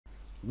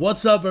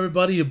What's up,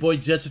 everybody? Your boy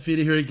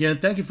Fifita here again.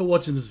 Thank you for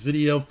watching this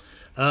video.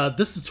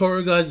 This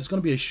tutorial, guys, is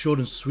going to be a short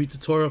and sweet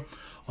tutorial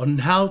on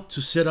how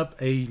to set up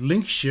a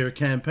link share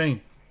campaign.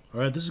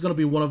 All right, this is going to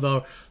be one of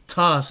our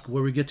tasks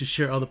where we get to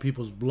share other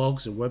people's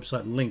blogs and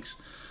website links.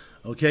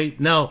 Okay,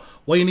 now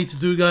what you need to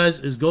do, guys,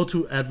 is go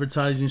to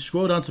advertising,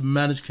 scroll down to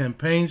manage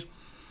campaigns.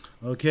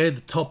 Okay, the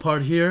top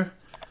part here,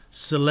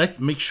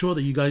 make sure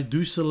that you guys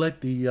do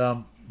select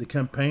the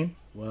campaign,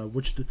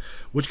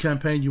 which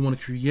campaign you want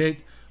to create.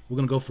 We're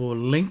gonna go for a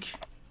link.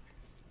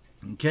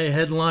 Okay,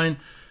 headline,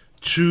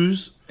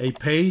 choose a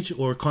page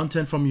or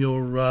content from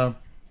your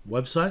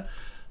website.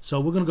 So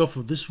we're gonna go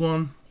for this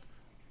one.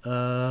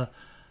 How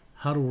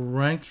to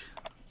rank.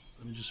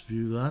 Let me just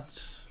view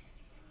that.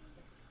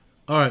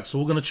 All right, so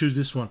we're gonna choose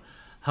this one.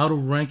 How to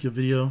rank your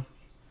video.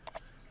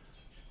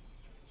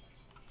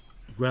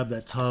 Grab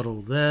that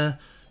title there.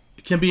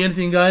 It can be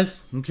anything,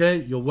 guys. Okay,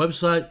 your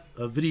website,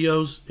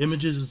 videos,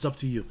 images. It's up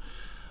to you.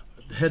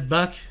 Head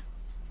back.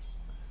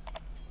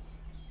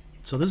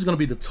 So this is going to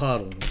be the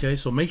title, okay?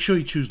 So make sure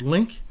you choose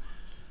link,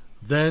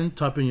 then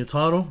type in your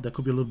title. That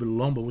could be a little bit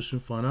long, but we'll soon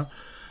find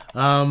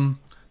out.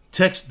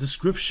 Text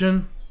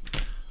description.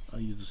 I'll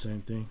use the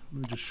same thing.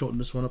 Let me just shorten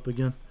this one up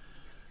again.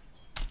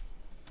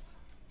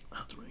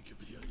 How to rank your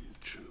video on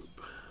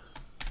YouTube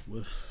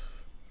with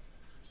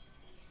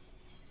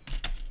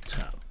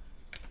tab.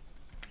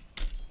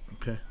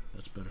 Okay,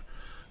 that's better.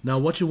 Now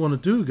what you want to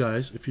do,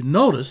 guys, if you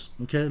notice,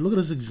 okay, look at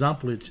this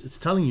example. It's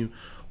telling you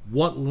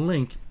what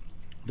link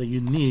that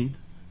you need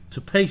to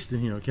paste in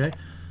here.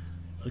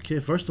 Okay,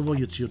 first of all,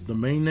 it's your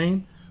domain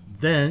name,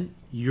 then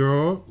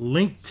your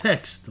link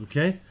text.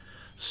 Okay,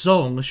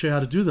 so I'm gonna show you how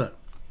to do that.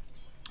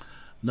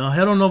 Now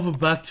head on over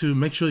back to,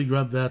 make sure you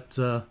grab that.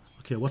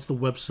 Okay, what's the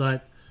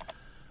website?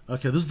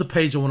 Okay, this is the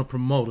page I want to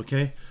promote.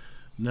 Okay,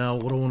 now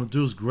what I want to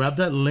do is grab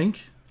that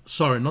link,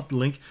 sorry, not the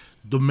link,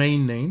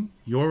 domain name,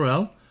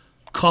 URL,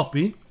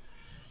 copy,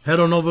 head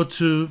on over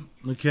to,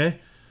 okay,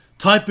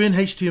 type in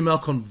HTML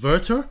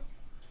converter.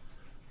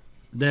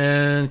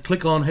 Then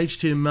click on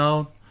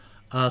HTML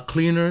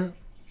cleaner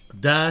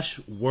dash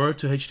word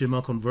to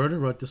HTML converter.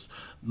 Right, this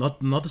not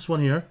this one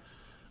here.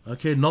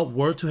 Okay, not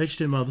word to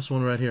HTML. This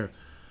one right here.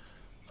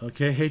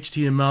 Okay,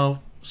 HTML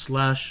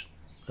slash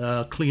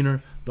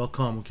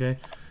cleaner.com. Okay,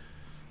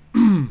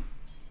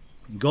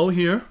 go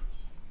here.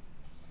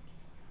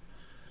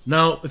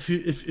 Now, if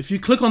you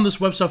click on this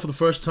website for the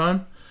first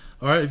time,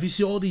 all right, if you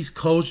see all these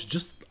codes,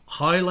 just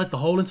highlight the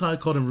whole entire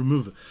code and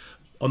remove it.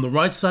 On the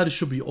right side, it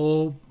should be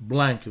all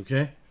blank,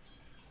 okay?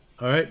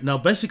 All right, now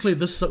basically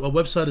this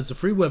website is a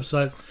free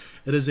website.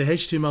 It is a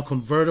HTML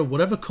converter.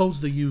 Whatever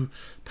codes that you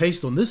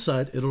paste on this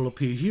side, it'll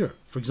appear here.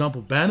 For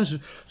example, banners.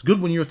 It's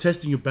good when you're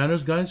testing your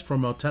banners, guys,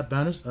 from tab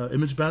banners,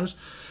 image banners.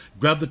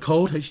 Grab the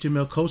code,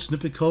 HTML code,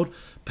 snippet code,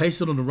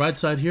 paste it on the right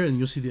side here, and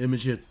you'll see the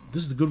image here.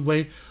 This is a good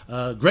way,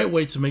 great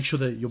way to make sure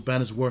that your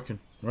banner's working,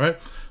 all right?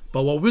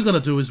 But what we're gonna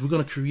do is we're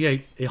gonna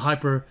create a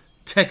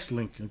hypertext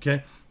link,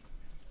 okay?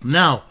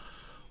 Now,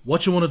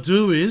 what you want to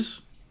do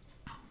is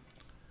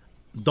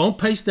don't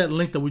paste that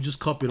link that we just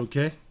copied,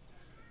 okay?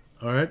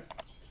 All right.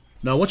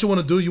 Now, what you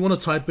want to do, you want to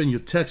type in your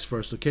text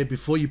first, okay,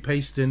 before you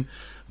paste in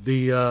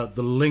the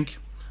link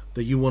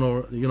that you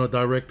want to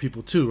direct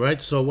people to, right?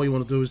 So what you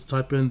want to do is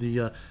type in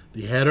the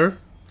header,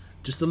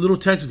 just a little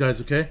text, guys,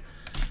 okay?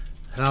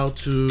 How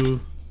to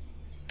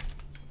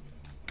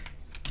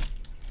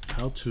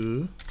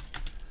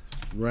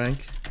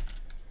rank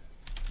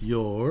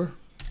your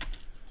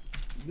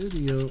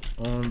video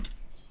on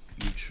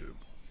YouTube.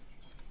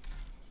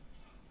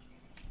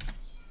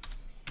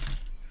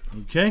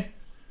 Okay,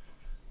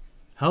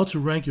 how to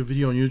rank your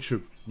video on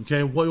YouTube.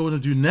 Okay, what you want to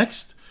do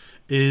next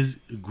is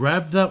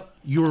grab that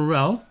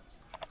URL,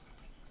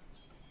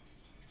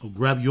 or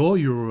grab your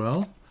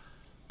URL,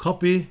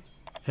 copy,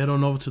 head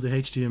on over to the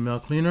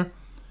HTML cleaner.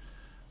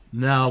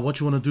 Now what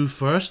you want to do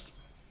first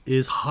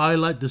is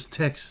highlight this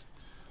text.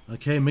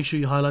 Okay, make sure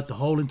you highlight the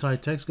whole entire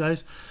text,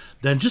 guys.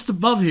 Then just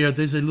above here,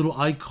 there's a little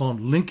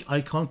icon, link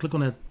icon. Click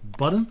on that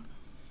button.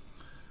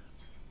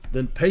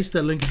 Then paste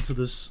that link into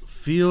this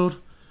field.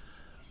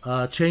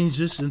 Change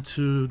this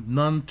into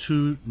none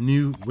to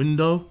new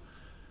window.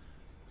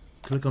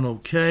 Click on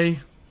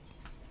OK.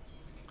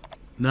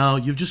 Now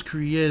you've just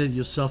created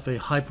yourself a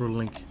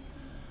hyperlink.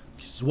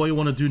 So what you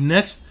want to do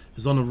next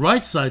is on the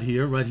right side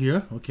here, right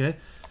here, okay,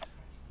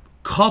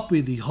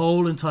 copy the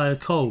whole entire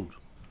code.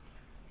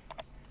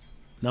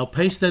 Now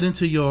paste that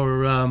into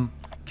your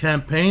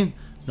campaign.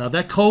 Now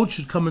that code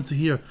should come into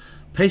here.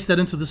 Paste that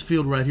into this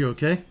field right here,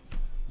 okay?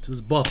 To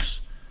this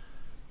box.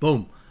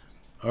 Boom.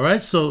 All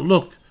right, so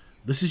look,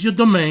 this is your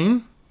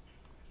domain,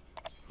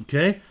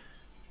 okay?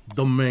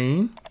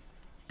 Domain,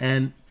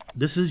 and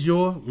this is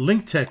your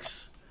link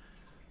text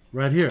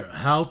right here.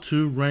 How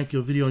to rank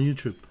your video on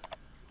YouTube.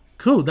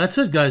 Cool, that's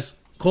it, guys.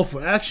 Call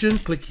for action,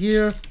 click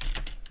here.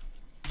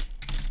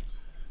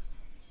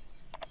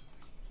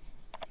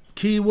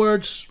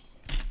 Keywords,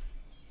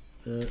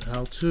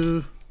 how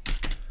to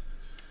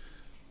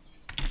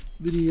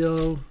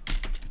video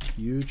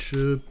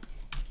YouTube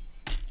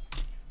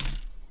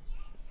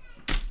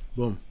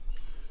Boom.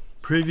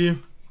 Preview.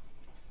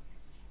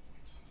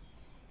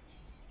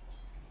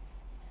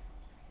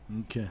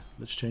 Okay,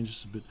 let's change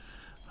this a bit.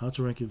 How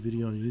to rank a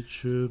video on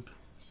YouTube.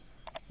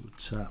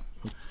 Tap.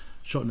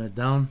 Shorten that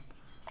down.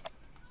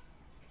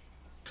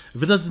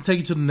 If it doesn't take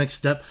you to the next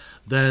step,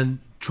 then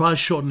try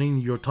shortening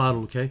your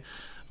title, okay?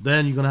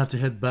 Then you're gonna have to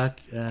head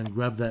back and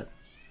grab that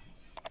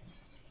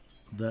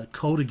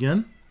code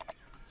again.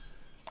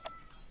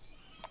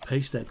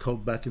 Paste that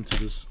code back into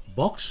this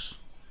box.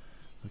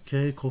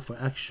 Okay, call for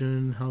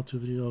action, how to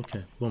video.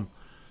 Okay, boom.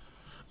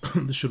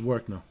 This should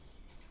work now.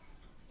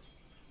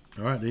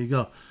 All right, there you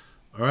go.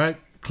 All right,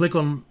 click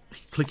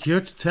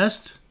here to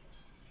test.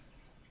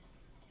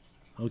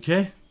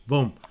 Okay,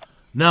 boom.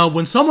 Now,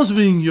 when someone's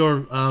viewing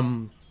your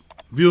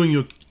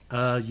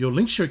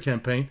link share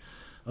campaign,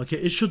 okay,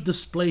 it should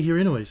display here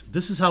anyways.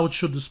 This is how it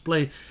should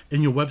display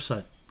in your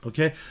website.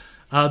 Okay,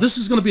 this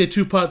is going to be a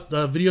two-part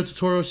video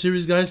tutorial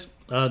series, guys.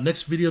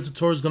 Next video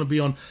tutorial is going to be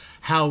on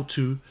how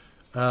to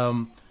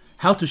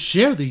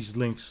share these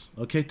links,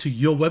 okay, to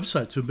your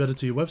website, to embed it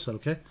to your website.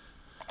 Okay,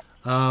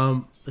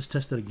 let's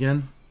test that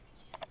again.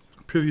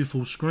 Preview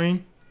full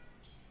screen.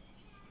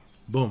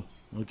 Boom.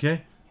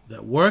 Okay,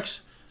 that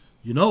works.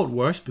 You know it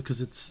works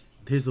because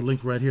here's the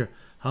link right here.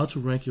 How to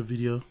rank your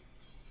video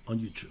on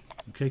YouTube.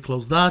 Okay,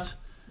 close that.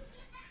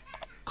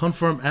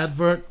 Confirm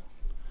advert.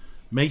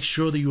 Make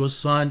sure that you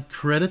assign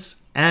credits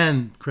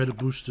and credit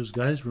boosters,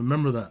 guys.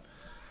 Remember that.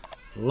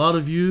 A lot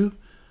of you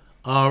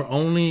are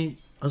only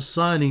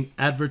assigning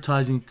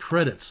advertising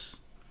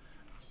credits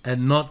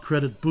and not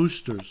credit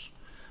boosters.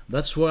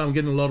 That's why I'm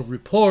getting a lot of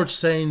reports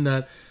saying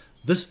that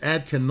this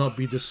ad cannot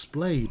be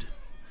displayed.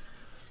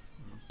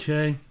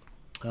 Okay.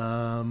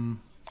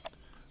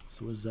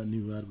 So what's that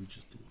new ad we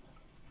just did?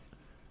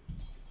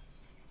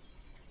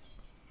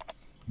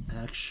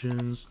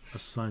 Actions,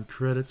 assign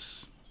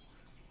credits.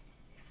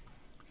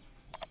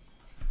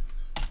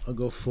 I'll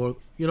go for,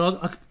 you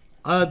know,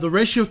 the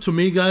ratio to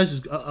me, guys,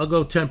 is I'll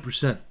go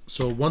 10%.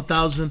 So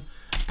 1,000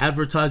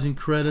 advertising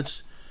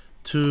credits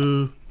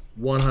to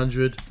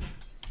 100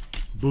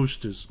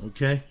 boosters,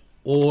 okay?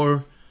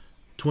 Or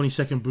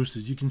 20-second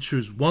boosters. You can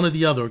choose one or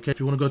the other, okay? If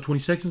you want to go 20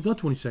 seconds, go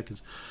 20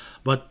 seconds.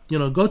 But, you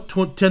know, go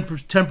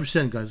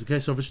 10%, guys, okay?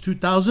 So if it's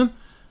 2,000,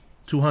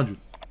 200.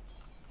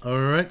 All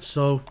right,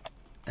 so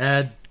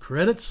add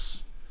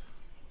credits.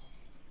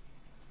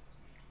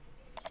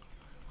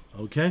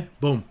 Okay,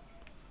 boom.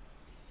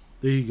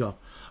 There you go.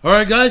 All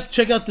right, guys,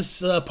 check out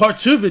this part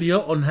 2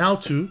 video on how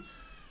to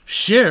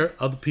share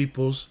other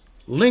people's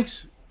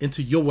links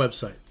into your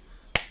website.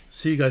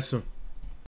 See you guys soon.